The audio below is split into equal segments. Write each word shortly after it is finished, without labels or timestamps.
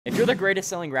If you're the greatest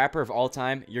selling rapper of all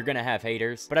time, you're gonna have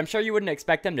haters, but I'm sure you wouldn't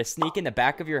expect them to sneak in the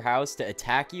back of your house to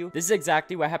attack you. This is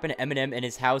exactly what happened to Eminem in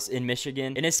his house in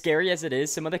Michigan, and as scary as it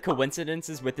is, some of the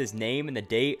coincidences with his name and the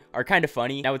date are kind of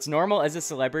funny. Now, it's normal as a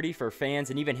celebrity for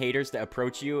fans and even haters to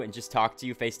approach you and just talk to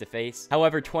you face to face.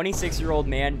 However, 26-year-old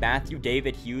man Matthew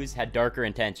David Hughes had darker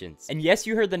intentions. And yes,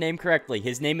 you heard the name correctly,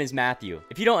 his name is Matthew.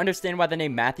 If you don't understand why the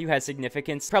name Matthew has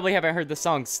significance, probably haven't heard the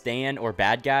song Stan or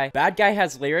Bad Guy. Bad Guy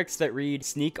has lyrics that read,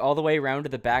 "Sneak all the way around to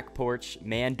the back porch,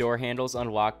 man, door handles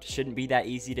unlocked, shouldn't be that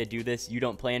easy to do this, you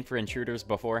don't plan for intruders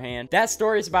beforehand." That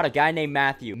story is about a guy named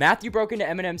Matthew. Matthew broke into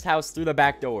Eminem's house through the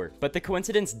back door, but the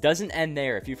coincidence doesn't end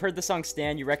there. If you've heard the song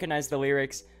Stan, you recognize the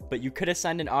lyrics, "But you could have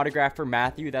signed an autograph for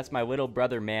Matthew, that's my little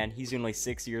brother, man, he's only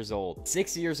 6 years old."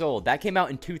 6 years old, that came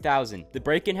out in 2000. The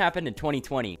break-in happened in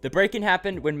 2020. The break-in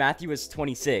happened when Matthew was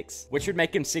 26, which would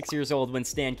make him 6 years old when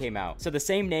Stan came out. So the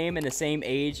same name and the same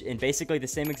age and basically the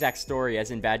same exact story as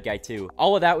in Bad Guy 2.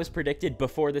 All of that was predicted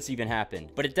before this even happened.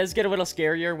 But it does get a little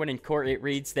scarier when in court it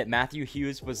reads that Matthew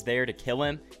Hughes was there to kill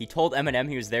him. He told Eminem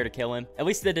he was there to kill him. At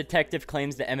least the detective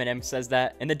claims that Eminem says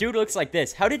that. And the dude looks like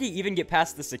this. How did he even get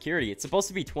past the security? It's supposed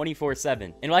to be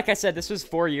 24/7. And like I said, this was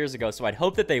 4 years ago, so I'd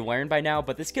hope that they learned by now,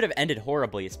 but this could have ended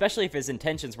horribly, especially if his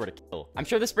intentions were to kill. I'm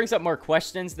sure this brings up more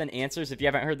questions than answers if you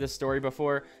haven't heard this story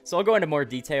before, so I'll go into more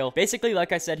detail. Basically,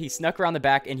 like I said, he snuck around the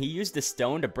back and he used a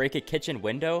stone to break a kitchen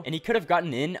window, and he could have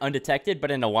gotten in undetected, but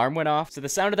an alarm went off. So the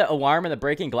sound of the alarm and the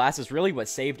breaking glass is really what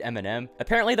saved Eminem.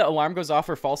 Apparently, the alarm goes off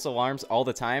for false alarms all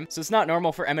the time, so it's not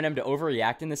normal for Eminem to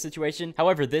overreact in this situation.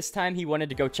 However, this time he wanted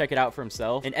to go check it out for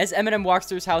himself, and as Eminem walks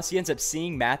through his house, he ends up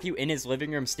seeing Matthew in his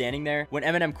living room standing there. When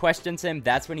Eminem questions him,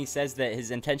 that's when he says that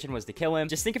his intention was to kill him.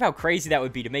 Just think of how crazy that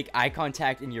would be to make eye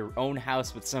contact in your own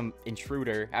house with some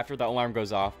intruder after the alarm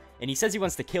goes off, and he says he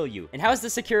wants to kill you. And how is the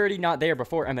security not there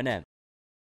before Eminem?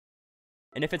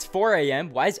 And if it's 4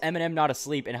 a.m., why is Eminem not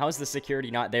asleep, and how is the security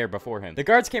not there before him? The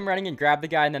guards came running and grabbed the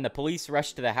guy, and then the police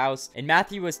rushed to the house, and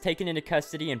Matthew was taken into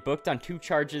custody and booked on 2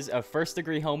 charges of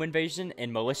first-degree home invasion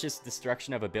and malicious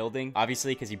destruction of a building,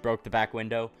 obviously because he broke the back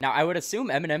window. Now, I would assume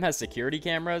Eminem has security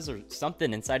cameras or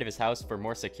something inside of his house for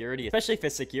more security, especially if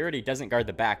his security doesn't guard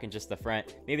the back and just the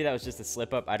front. Maybe that was just a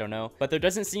slip-up, I don't know. But there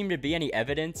doesn't seem to be any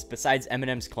evidence besides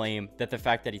Eminem's claim that the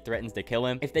fact that he threatens to kill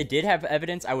him. If they did have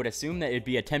evidence, I would assume that it'd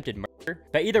be attempted murder.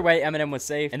 But either way, Eminem was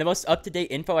safe, and the most up-to-date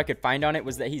info I could find on it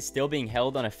was that he's still being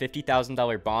held on a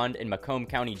 $50,000 bond in Macomb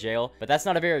County Jail, but that's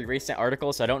not a very recent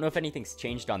article, so I don't know if anything's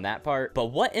changed on that part. But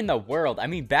what in the world? I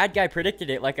mean, Bad Guy predicted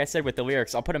it, like I said with the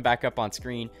lyrics. I'll put him back up on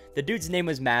screen. The dude's name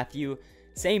was Matthew.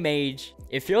 Same age.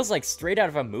 It feels like straight out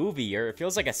of a movie, or it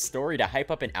feels like a story to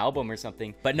hype up an album or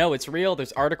something. But no, it's real.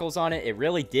 There's articles on it. It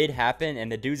really did happen,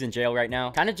 and the dude's in jail right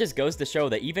now. Kind of just goes to show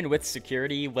that even with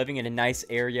security, living in a nice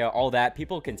area, all that,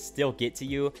 people can still get to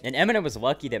you. And Eminem was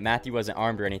lucky that Matthew wasn't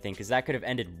armed or anything, because that could have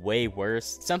ended way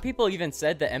worse. Some people even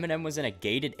said that Eminem was in a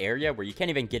gated area where you can't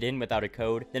even get in without a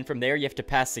code. Then from there, you have to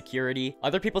pass security.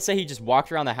 Other people say he just walked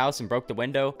around the house and broke the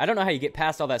window. I don't know how you get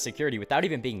past all that security without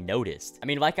even being noticed. I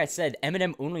mean, like I said, Eminem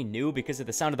only knew because of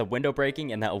the sound of the window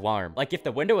breaking and the alarm. Like, if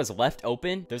the window was left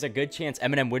open, there's a good chance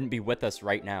Eminem wouldn't be with us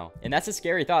right now. And that's a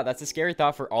scary thought. That's a scary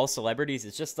thought for all celebrities.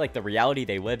 It's just like the reality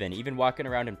they live in. Even walking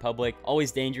around in public,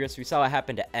 always dangerous. We saw what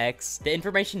happened to X. The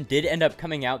information did end up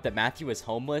coming out that Matthew was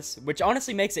homeless, which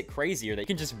honestly makes it crazier that you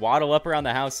can just waddle up around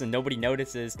the house and nobody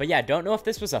notices. But yeah, don't know if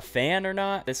this was a fan or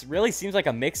not. This really seems like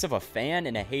a mix of a fan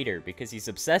and a hater, because he's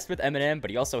obsessed with Eminem, but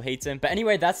he also hates him. But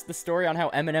anyway, that's the story on how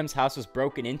Eminem's house was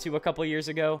broken into a couple years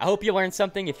ago. I hope you learned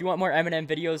something. If you want more Eminem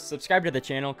videos, subscribe to the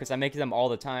channel because I make them all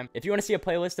the time. If you want to see a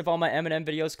playlist of all my Eminem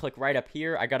videos, click right up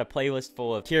here. I got a playlist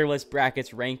full of tier list,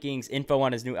 brackets, rankings, info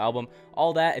on his new album,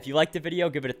 all that. If you liked the video,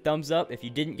 give it a thumbs up. If you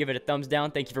didn't, give it a thumbs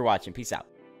down. Thank you for watching. Peace out.